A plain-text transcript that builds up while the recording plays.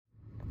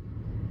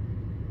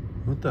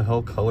What the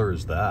hell color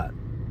is that?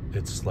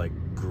 It's like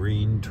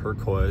green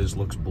turquoise,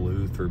 looks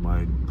blue through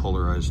my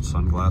polarized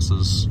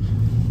sunglasses.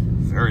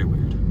 Very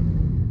weird.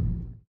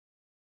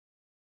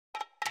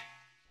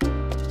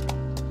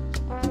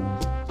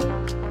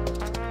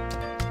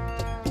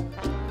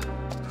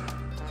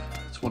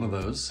 It's one of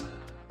those,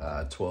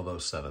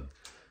 12:07,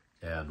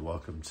 and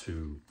welcome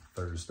to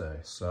Thursday.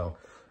 So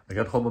I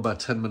got home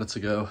about 10 minutes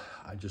ago.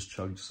 I just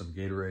chugged some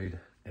Gatorade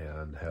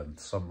and had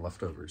some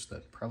leftovers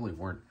that probably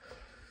weren't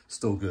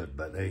still good,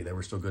 but hey, they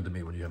were still good to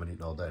me when you haven't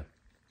eaten all day.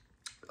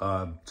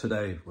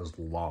 Today was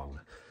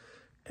long,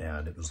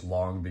 and it was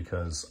long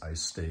because I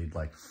stayed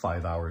like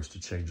 5 hours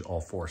to change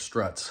all 4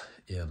 struts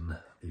in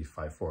the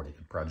 540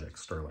 in Project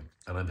Sterling.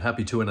 And I'm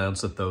happy to announce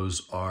that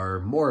those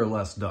are more or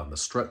less done. The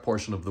strut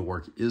portion of the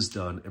work is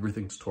done.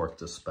 Everything's torqued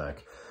to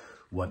spec.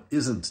 What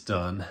isn't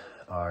done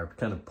are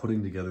kind of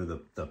putting together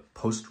the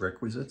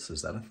post-requisites.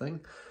 Is that a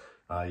thing?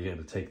 You had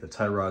to take the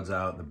tie rods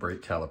out and the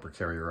brake caliper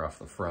carrier off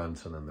the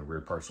front and then the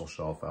rear parcel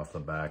shelf off the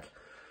back.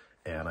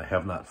 And I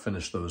have not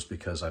finished those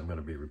because I'm going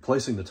to be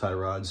replacing the tie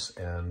rods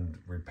and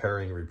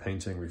repairing,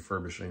 repainting,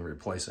 refurbishing,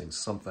 replacing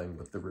something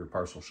with the rear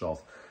parcel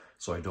shelf.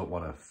 So I don't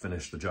want to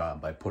finish the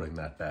job by putting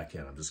that back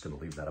in. I'm just going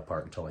to leave that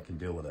apart until I can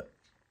deal with it.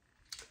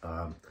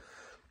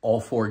 All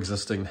 4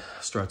 existing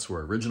struts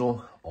were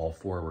original. All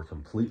 4 were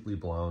completely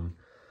blown.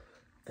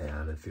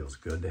 And it feels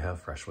good to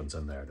have fresh ones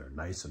in there. They're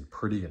nice and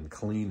pretty and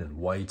clean and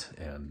white,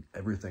 and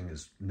everything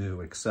is new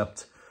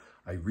except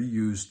I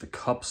reused the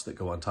cups that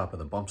go on top of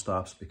the bump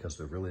stops because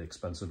they're really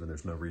expensive and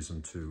there's no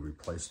reason to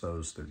replace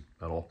those. They're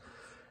metal.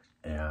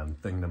 And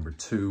thing number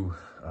 2,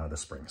 the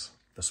springs.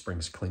 The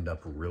springs cleaned up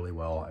really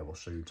well. I will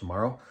show you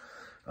tomorrow.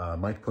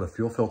 Mike put a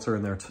fuel filter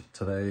in there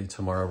today.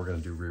 Tomorrow we're going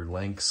to do rear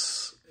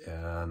links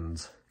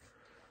and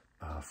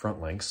front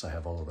links. I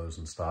have all of those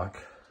in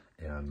stock.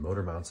 And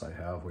motor mounts I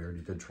have. We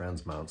already did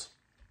trans mounts.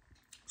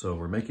 So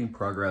we're making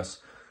progress.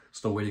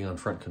 Still waiting on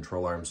front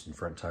control arms and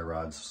front tie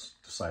rods,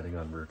 deciding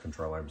on rear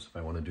control arms if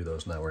I want to do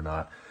those now or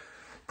not.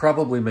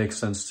 Probably makes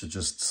sense to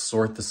just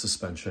sort the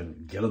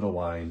suspension, get it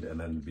aligned, and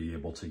then be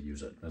able to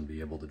use it and be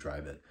able to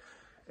drive it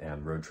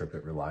and road trip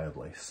it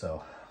reliably.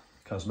 So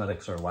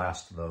cosmetics are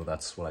last, though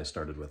that's what I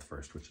started with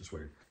first, which is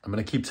weird. I'm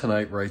going to keep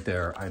tonight right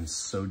there. I'm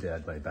so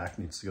dead. My back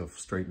needs to go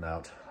straighten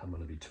out. I'm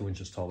going to be 2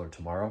 inches taller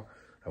tomorrow.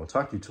 I will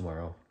talk to you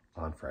tomorrow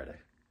on Friday.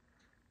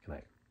 Good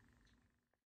night.